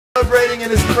celebrating in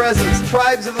His presence.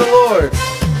 Tribes of the Lord.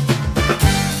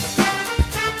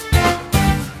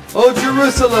 Oh,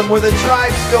 Jerusalem, where the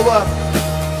tribes go up.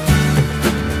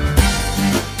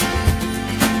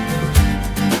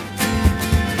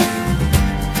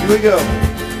 Here we go.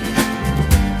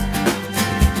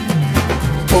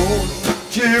 Oh,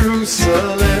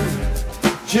 Jerusalem,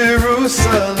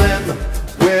 Jerusalem,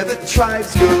 where the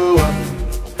tribes go up.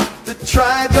 The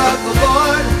tribes of the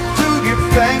Lord, to give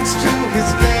thanks to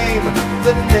His name,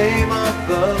 the name of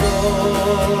the Lord.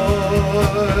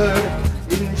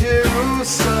 In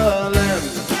Jerusalem.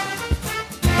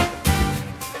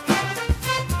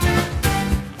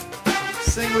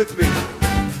 Sing with me.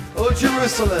 Oh,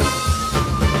 Jerusalem.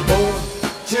 Oh,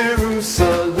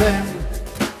 Jerusalem,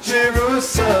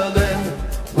 Jerusalem,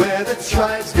 where the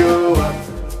tribes go up.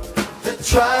 The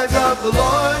tribes of the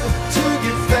Lord, to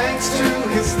give thanks to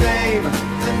His name,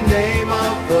 the name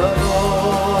of the Lord.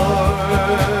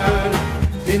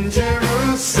 In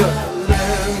Jerusalem.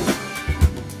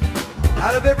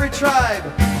 Out of every tribe,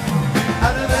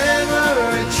 out of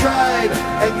every tribe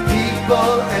and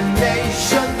people and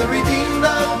nation, the redeemed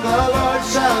of the Lord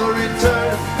shall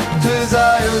return to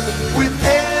Zion. With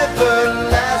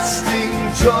everlasting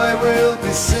joy we'll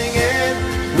be singing,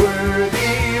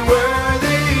 worthy,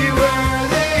 worthy,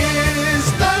 worthy is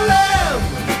the Lamb.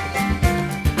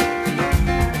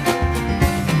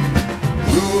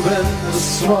 Reuben, the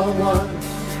strong one,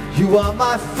 you are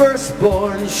my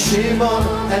firstborn. Shimon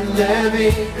and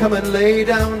Levi, come and lay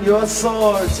down your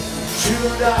swords.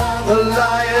 Judah, the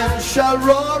lion, shall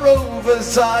roar over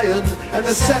Zion, and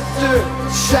the scepter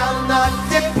shall not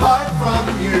depart from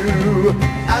you.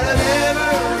 Out of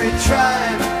every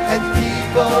tribe and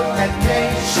people and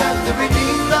nation, the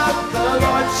redeemed of the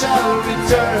Lord shall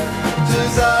return to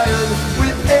Zion.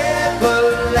 With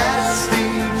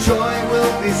everlasting joy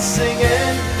we'll be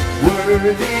singing,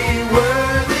 worthy,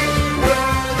 worthy,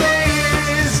 worthy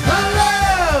is the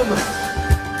Lamb.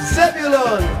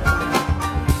 Zebulun,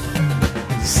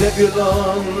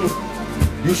 Zebulun,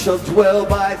 you shall dwell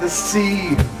by the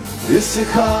sea.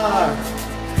 Issachar,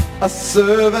 a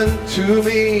servant to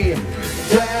me.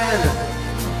 Dan,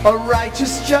 a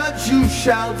righteous judge you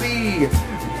shall be.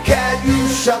 Gad, you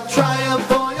shall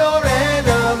triumph o'er your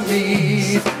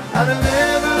enemies. Out of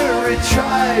every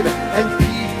tribe and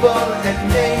people and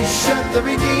nation, the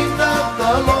redeemed of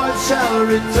the Lord shall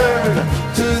return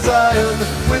to Zion.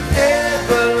 With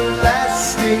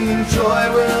everlasting joy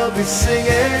we'll be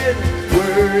singing,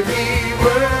 worthy,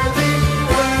 worthy,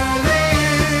 worthy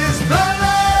is the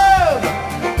Lamb.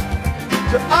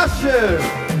 To Asher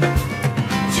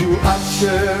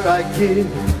I give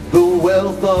the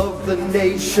wealth of the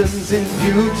nations. In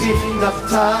beauty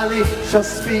Naphtali shall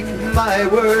speak my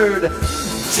word.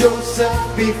 Joseph,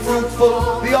 be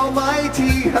fruitful, the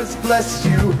Almighty has blessed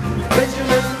you.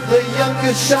 Benjamin the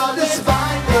youngest shall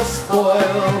despise the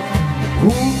spoil.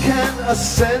 Who can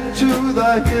ascend to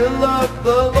the hill of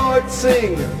the Lord?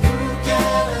 Sing. Who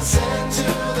can ascend to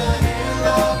the hill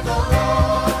of the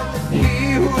Lord?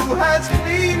 He who has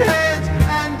clean hands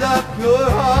and a pure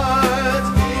heart.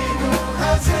 He who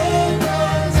has clean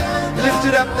hands and lift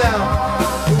it up now.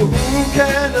 Who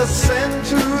can ascend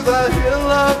to the hill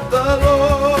of the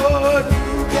Lord?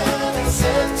 Who can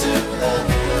ascend to the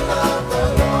hill of the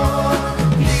Lord?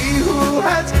 He who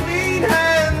has clean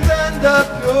hands and a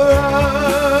pure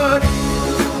heart. He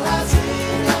who has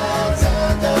clean hands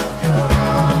and a pure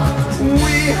heart.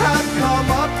 We have come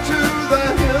up to the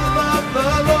hill of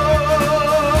the Lord.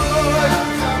 We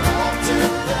have come up to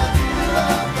the hill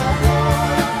of the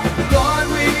Lord. Lord,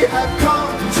 we have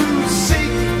come to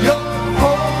seek your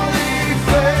holy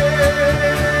face.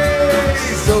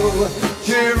 Oh,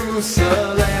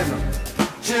 Jerusalem,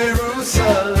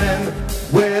 Jerusalem,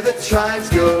 where the tribes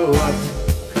go up.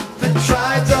 The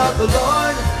tribes of the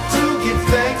Lord, to give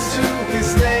thanks to His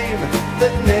name, the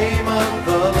name of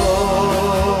the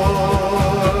Lord.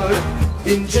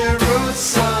 In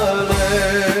Jerusalem,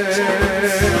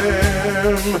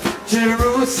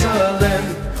 Jerusalem,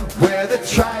 where the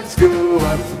tribes go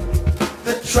up.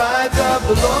 The tribes of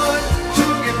the Lord, to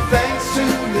give thanks to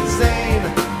His name,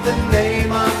 the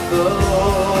name of the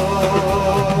Lord.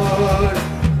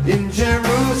 In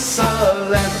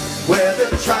Jerusalem, where the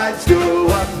tribes go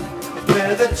up,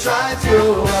 where the tribes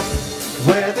go up,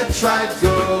 where the tribes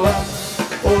go up.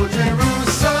 Oh,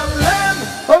 Jerusalem.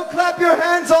 Oh, clap your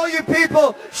hands, all you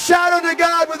people. Shout unto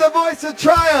God with a voice of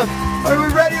triumph. Are we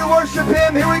ready to worship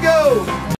Him? Here we go.